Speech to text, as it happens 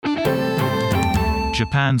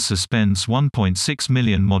Japan suspends 1.6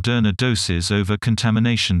 million Moderna doses over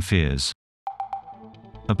contamination fears.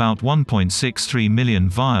 About 1.63 million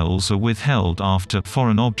vials are withheld after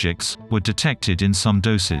foreign objects were detected in some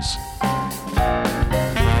doses.